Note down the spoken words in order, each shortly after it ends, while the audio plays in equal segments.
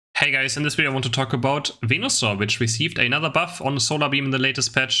Hey guys, in this video I want to talk about Venusaur, which received another buff on Solar Beam in the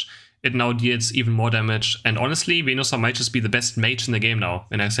latest patch. It now deals even more damage, and honestly, Venusaur might just be the best mage in the game now.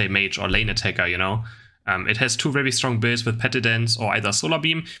 When I say mage or lane attacker, you know. It has two very strong builds with Petal Dance or either Solar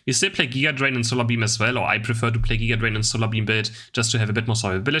Beam. We still play Giga Drain and Solar Beam as well, or I prefer to play Giga Drain and Solar Beam build just to have a bit more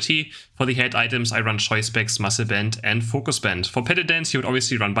survivability. For the head items, I run Choice Specs, Muscle Band, and Focus Band. For Petal Dance, you would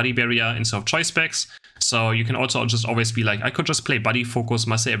obviously run Body Barrier instead of Choice Specs. So you can also just always be like, I could just play Body, Focus,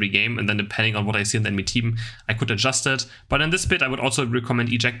 Muscle every game, and then depending on what I see in the enemy team, I could adjust it. But in this bit, I would also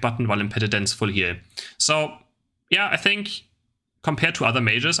recommend Eject Button while in Petal Dance full heal. So yeah, I think compared to other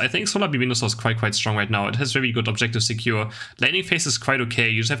mages, I think Solar Beam Venusaur is quite strong right now. It has very good objective secure. Laning phase is quite okay.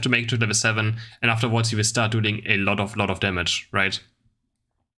 You just have to make it to level 7, and afterwards you will start doing a lot of damage, right?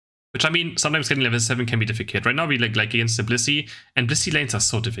 Which, I mean, sometimes getting level 7 can be difficult. Right now we like against the Blissey, and Blissey lanes are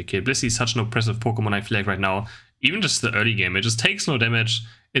so difficult. Blissey is such an oppressive Pokemon, I feel like, right now. Even just the early game, it just takes no damage.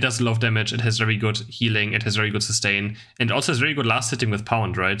 It does a lot of damage. It has very good healing. It has very good sustain. And it also has very good last hitting with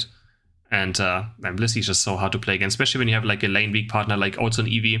Pound, right? And Blissey is just so hard to play against, especially when you have like a lane weak partner like also an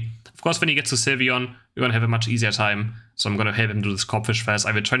Eevee. Of course, when he gets to Sylveon, you're gonna have a much easier time. So I'm gonna have him do this Corpfish fast.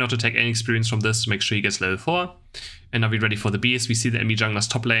 I will try not to take any experience from this to make sure he gets level 4. And now we're ready for the beast. We see the enemy jungler's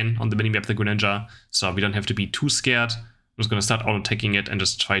top lane on the minimap, the Greninja, so we don't have to be too scared. I'm just gonna start auto-attacking it and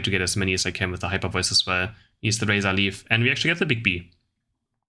just try to get as many as I can with the Hyper Voice as well. Use the Razor Leaf, and we actually get the big B.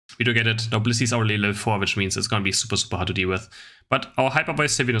 We do get it. Now Blissey's already level 4, which means it's gonna be super hard to deal with. But our Hyper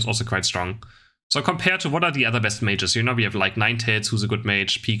Voice Sylveon is also quite strong. So compared to what are the other best mages, you know, we have like Ninetales, who's a good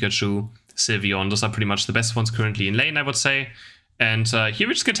mage, Pikachu, Sylveon, those are pretty much the best ones currently in lane, I would say. And here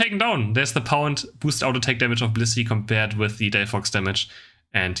we just get taken down. There's the Pound boost auto attack damage of Blissey compared with the Delphox damage.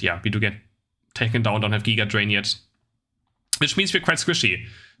 And yeah, we do get taken down, don't have Giga Drain yet. Which means we're quite squishy.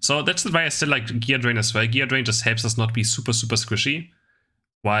 So that's why I still like Giga Drain as well. Giga Drain just helps us not be super squishy.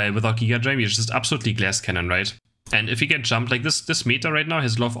 While without Giga Drain, we're just absolutely glass cannon, right? And if we get jumped, like this meta right now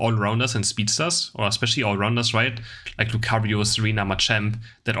has a lot of all-rounders and speedsters, or especially all-rounders, right? Like Lucario, Serena, Machamp,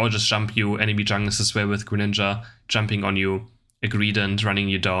 that all just jump you. Enemy junglers as well with Greninja jumping on you, a Greedent running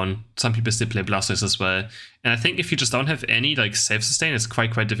you down. Some people still play Blastoise as well. And I think if you just don't have any like self-sustain, it's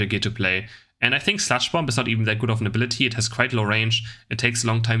quite difficult to play. And I think Sludge Bomb is not even that good of an ability. It has quite low range. It takes a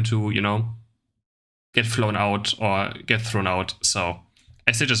long time to, you know, get flown out or get thrown out. So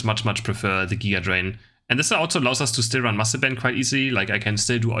I still just much prefer the Giga Drain. And this also allows us to still run Muscle Band quite easily. Like I can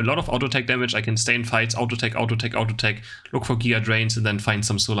still do a lot of auto attack damage. I can stay in fights, auto attack, look for Giga Drains, and then find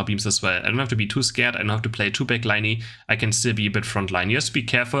some Solar Beams as well. I don't have to be too scared. I don't have to play too backliney. I can still be a bit frontline. You have to be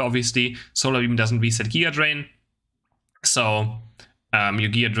careful, obviously. Solar Beam doesn't reset Giga Drain, so your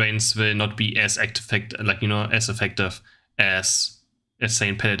Giga Drains will not be as effective as say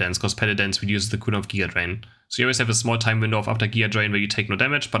in Petal Dance, because Petal Dance reduces the cooldown of Giga Drain. So you always have a small time window of after Giga Drain where you take no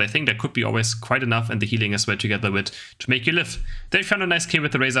damage, but I think that could be always quite enough, and the healing as well together with to make you live. Then we found a nice kill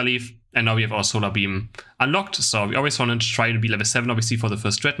with the Razor Leaf, and now we have our Solar Beam unlocked. So we always want to try to be level 7 obviously for the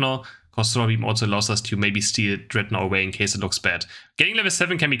first Dreadnought, because Solar Beam also allows us to maybe steal Dreadnought away in case it looks bad. Getting level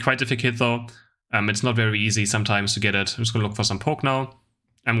 7 can be quite difficult though. It's not very easy sometimes to get it. I'm just going to look for some poke now.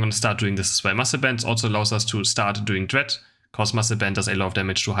 I'm going to start doing this as well. Muscle Band also allows us to start doing Dread, because Muscle Band does a lot of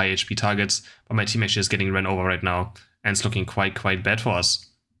damage to high HP targets, but my team actually is getting ran over right now, and it's looking quite bad for us.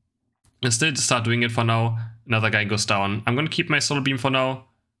 Let's still start doing it for now. Another guy goes down. I'm going to keep my Solar Beam for now.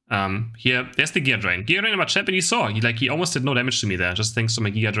 Here, there's the Giga Drain. Giga Drain in my champ, and you saw, he almost did no damage to me there, just thanks to my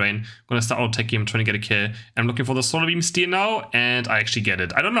Giga Drain. I'm going to start auto-attacking him, trying to get a kill. I'm looking for the Solar Beam steal now, and I actually get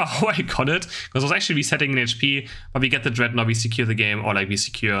it. I don't know how I got it, because I was actually resetting in HP, but we get the Dreadnought, we secure the game, or like we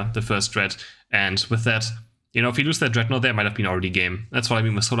secure the first Dread, and with that, you know, if you lose that Dreadnought there, might have been already game. That's what I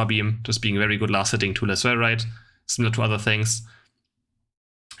mean with Solar Beam, just being a very good last hitting tool as well, right? Similar to other things.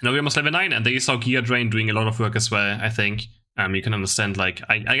 Now we're almost level 9, and there you saw Giga Drain doing a lot of work as well, I think. You can understand, like,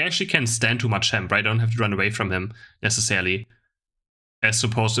 I actually can stand too much Machamp, right? I don't have to run away from him, necessarily. As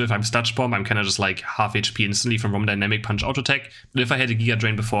opposed to if I'm Sludge Bomb, I'm kind of just like half HP instantly from Rom Dynamic Punch Auto Attack. But if I had a Giga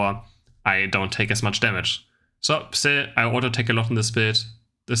Drain before, I don't take as much damage. So, still, I auto attack a lot in this build.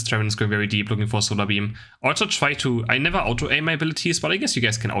 This Treven is going very deep, looking for Solar Beam. Also try to, I never auto-aim my abilities, but I guess you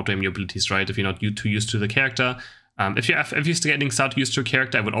guys can auto-aim your abilities, right? If you're not too used to the started used to a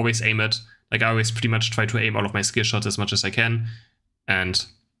character, I would always aim it. Like I always pretty much try to aim all of my skill shots as much as I can. And it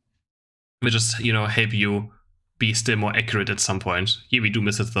will just, you know, help you be still more accurate at some point. Here we do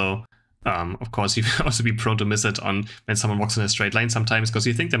miss it though. Of course, you can also be prone to miss it on when someone walks in a straight line sometimes, because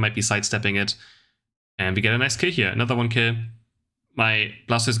you think they might be sidestepping it. And we get a nice kill here, another one kill. My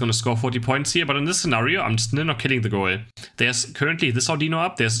Blastoise is going to score 40 points here, but in this scenario, I'm still not killing the goal. There's currently this Audino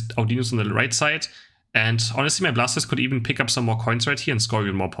up, there's Audinos on the right side, And honestly, my Blastoise could even pick up some more coins right here and score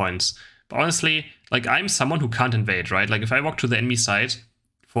even more points. But honestly, like, I'm someone who can't invade, right? Like, if I walk to the enemy side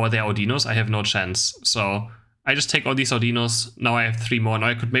for their Audinos, I have no chance. So I just take all these Audinos. Now I have 3 more. Now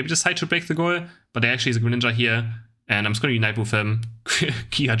I could maybe decide to break the goal, but there actually is a Greninja here. And I'm just going to Unite Move him.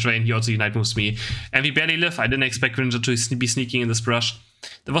 Giga Drain, he also Unite Moves me. And we barely live. I didn't expect Greninja to be sneaking in this brush.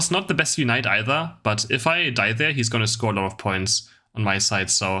 That was not the best Unite either, but if I die there, he's going to score a lot of points on my side,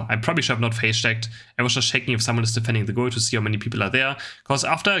 so I probably should have not face checked. I was just checking if someone is defending the goal to see how many people are there, because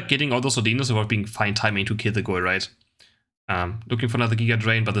after getting all those Audinos, it would be fine timing to kill the goal, right? Looking for another Giga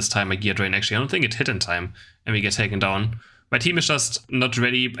Drain, but this time my Giga Drain actually, I don't think it hit in time, and we get taken down. My team is just not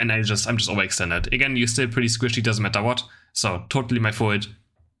ready, and I'm just overextended. Again, you're still pretty squishy, doesn't matter what, so totally my fault.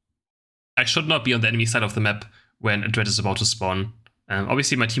 I should not be on the enemy side of the map when a Dread is about to spawn.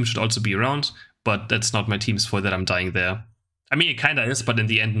 Obviously, my team should also be around, but that's not my team's fault that I'm dying there. I mean, it kinda is, but in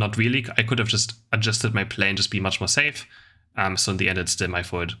the end, not really. I could have just adjusted my play and just be much more safe. So in the end, it's still my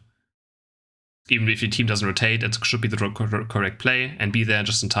fault. Even if your team doesn't rotate, it should be the correct play and be there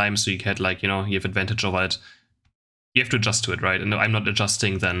just in time so you get, like, you know, you have advantage over it. You have to adjust to it, right? And if I'm not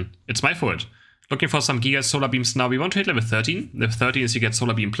adjusting, then it's my fault. Looking for some Giga Solar Beams now. We want to hit level 13. Level 13 is you get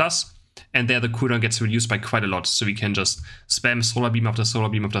Solar Beam Plus. And there the cooldown gets reduced by quite a lot, so we can just spam Solar Beam after Solar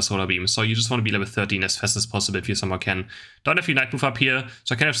Beam after Solar Beam. So you just want to be level 13 as fast as possible if you somehow can. Don't have Unite Move up here,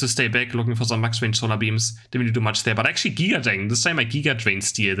 so I kind of have to stay back looking for some max range Solar Beams. Didn't really do much there, but actually Giga Drain. This time I Giga Drain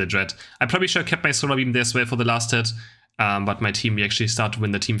steal the Dread. I probably should have kept my Solar Beam there as well for the last hit, but my team, we actually start to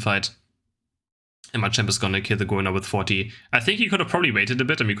win the team fight. And my champ is gonna kill the goal now with 40. I think he could have probably waited a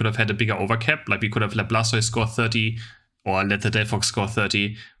bit and we could have had a bigger overcap, like we could have let Blastoise score 30, or let the Delphox score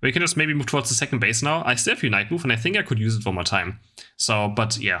 30. We can just maybe move towards the second base now. I still have Unite Move, and I think I could use it one more time. So,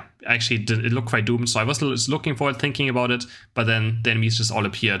 but yeah, actually it looked quite doomed. So I was just looking for it, thinking about it, but then the enemies just all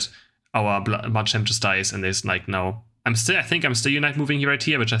appeared. Our Machamp just dies, and there's like, no. I think I'm still Unite Moving right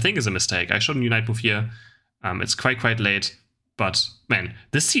here, which I think is a mistake. I shouldn't Unite Move here. It's quite late. But man,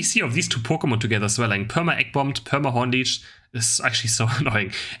 this CC of these two Pokemon together as well, like Perma Egg Bombed, Perma Horn Leech, is actually so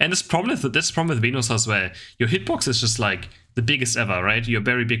annoying. And this problem with Venusaur as well. Your hitbox is just like the biggest ever, right? You're a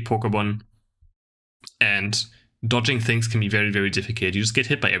very big Pokemon, and dodging things can be very difficult. You just get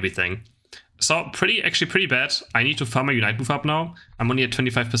hit by everything. So actually pretty bad. I need to farm my Unite Move up now. I'm only at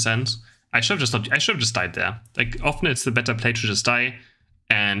 25%. I should have just died there. Like, often it's the better play to just die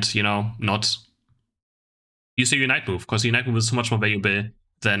and, you know, not use a Unite Move, because Unite Move is so much more valuable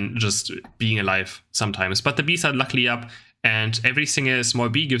than just being alive sometimes. But the bees are luckily up, and every single small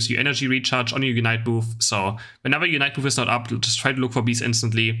bee gives you energy recharge on your Unite Move. So whenever Unite Move is not up, just try to look for bees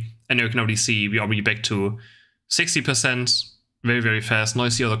instantly. And you can already see we're already back to 60%, very fast. Now you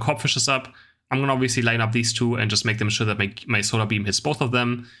see all the Corpfish is up. I'm going to obviously line up these two and just make them sure that my Solar Beam hits both of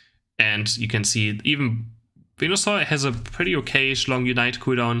them. And you can see even Venusaur has a pretty okay-ish long Unite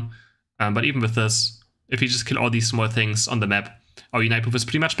cooldown. But even with this, if you just kill all these small things on the map, our Unite Move is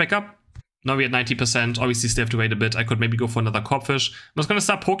pretty much back up. Now we're at 90%, obviously still have to wait a bit. I could maybe go for another Corpfish. I'm just gonna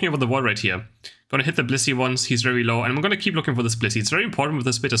start poking over the wall right here. Gonna hit the Blissey once, he's very low, and I'm gonna keep looking for this Blissey. It's very important with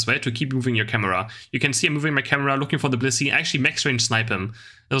this bit as well to keep moving your camera. You can see I'm moving my camera, looking for the Blissey, actually max range snipe him.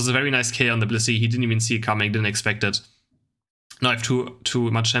 That was a very nice kill on the Blissey, he didn't even see it coming, didn't expect it. Now I have two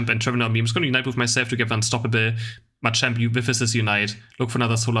Machamp and Trevenant on me. I'm just gonna Unite Move myself to get unstoppable. Machamp, you whiff his Unite, look for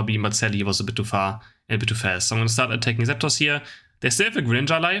another Solar Beam, but sadly he was a bit too far and a bit too fast. So I'm gonna start attacking Zapdos here. They still have a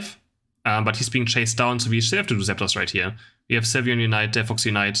Greninja alive. But he's being chased down, so we still have to do Zapdos right here. We have Sylveon Unite, Delphox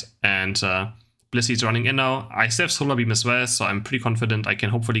Unite, and Blissey's running in now. I still have Solar Beam as well, so I'm pretty confident I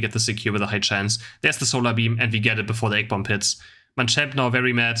can hopefully get the secure with a high chance. There's the Solar Beam, and we get it before the Egg Bomb hits. Machamp now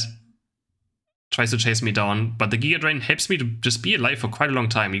very mad. Tries to chase me down, but the Giga Drain helps me to just be alive for quite a long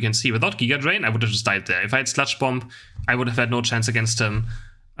time. You can see, without Giga Drain, I would have just died there. If I had Sludge Bomb, I would have had no chance against him.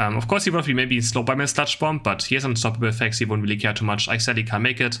 Of course, he would have maybe slowed by my Sludge Bomb, but he has unstoppable effects, he won't really care too much. I said he can't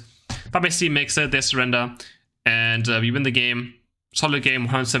make it. But my team makes it, they surrender, and we win the game. Solid game,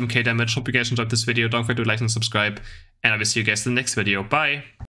 107k damage. Hope you guys enjoyed this video. Don't forget to like and subscribe, and I will see you guys in the next video. Bye!